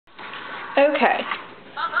Okay,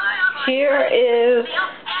 here is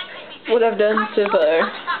what I've done so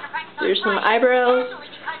far. There's some eyebrows,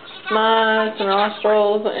 some eyes, some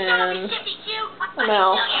nostrils, and a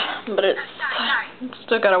mouth, but it's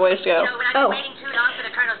still got a ways to go. Oh,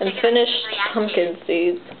 and finished pumpkin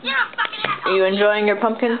seeds. Are you enjoying your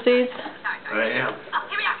pumpkin seeds? I am.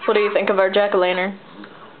 What do you think of our jack-o'-lantern?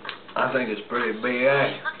 I think it's pretty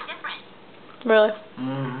BA. Really?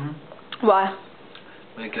 Mm-hmm. Why?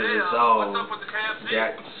 Because it's all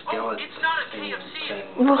Jack skeleton thing.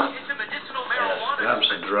 I'm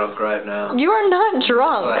so drunk right now. You are not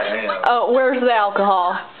drunk. I am. Oh, where's the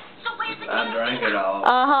alcohol? I drank it all.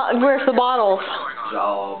 Where's the bottles? It's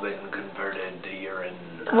all been converted to urine.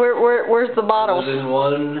 Where's the bottles? It was in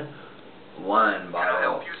one wine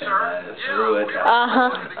bottle, and I threw it. I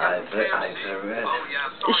threw it.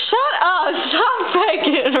 Shut up! Stop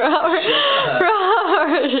faking, Robert.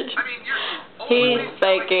 Robert. He's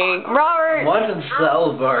faking. Robert. I'm watching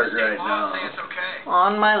Salbart right now.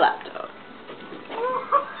 On my laptop.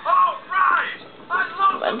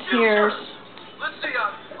 And here's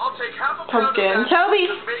pumpkin. Toby.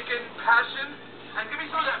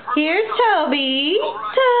 Here's Toby.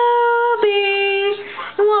 Toby.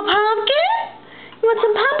 You want pumpkin? You want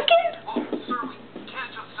some pumpkin?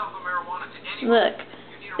 Look,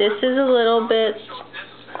 this is a little bit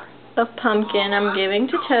of pumpkin I'm giving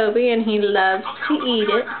to Toby, and he loves to eat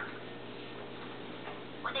it.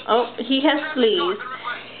 Oh, he has fleas.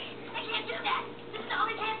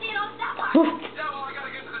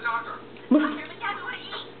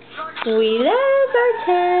 We love our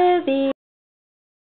Toby.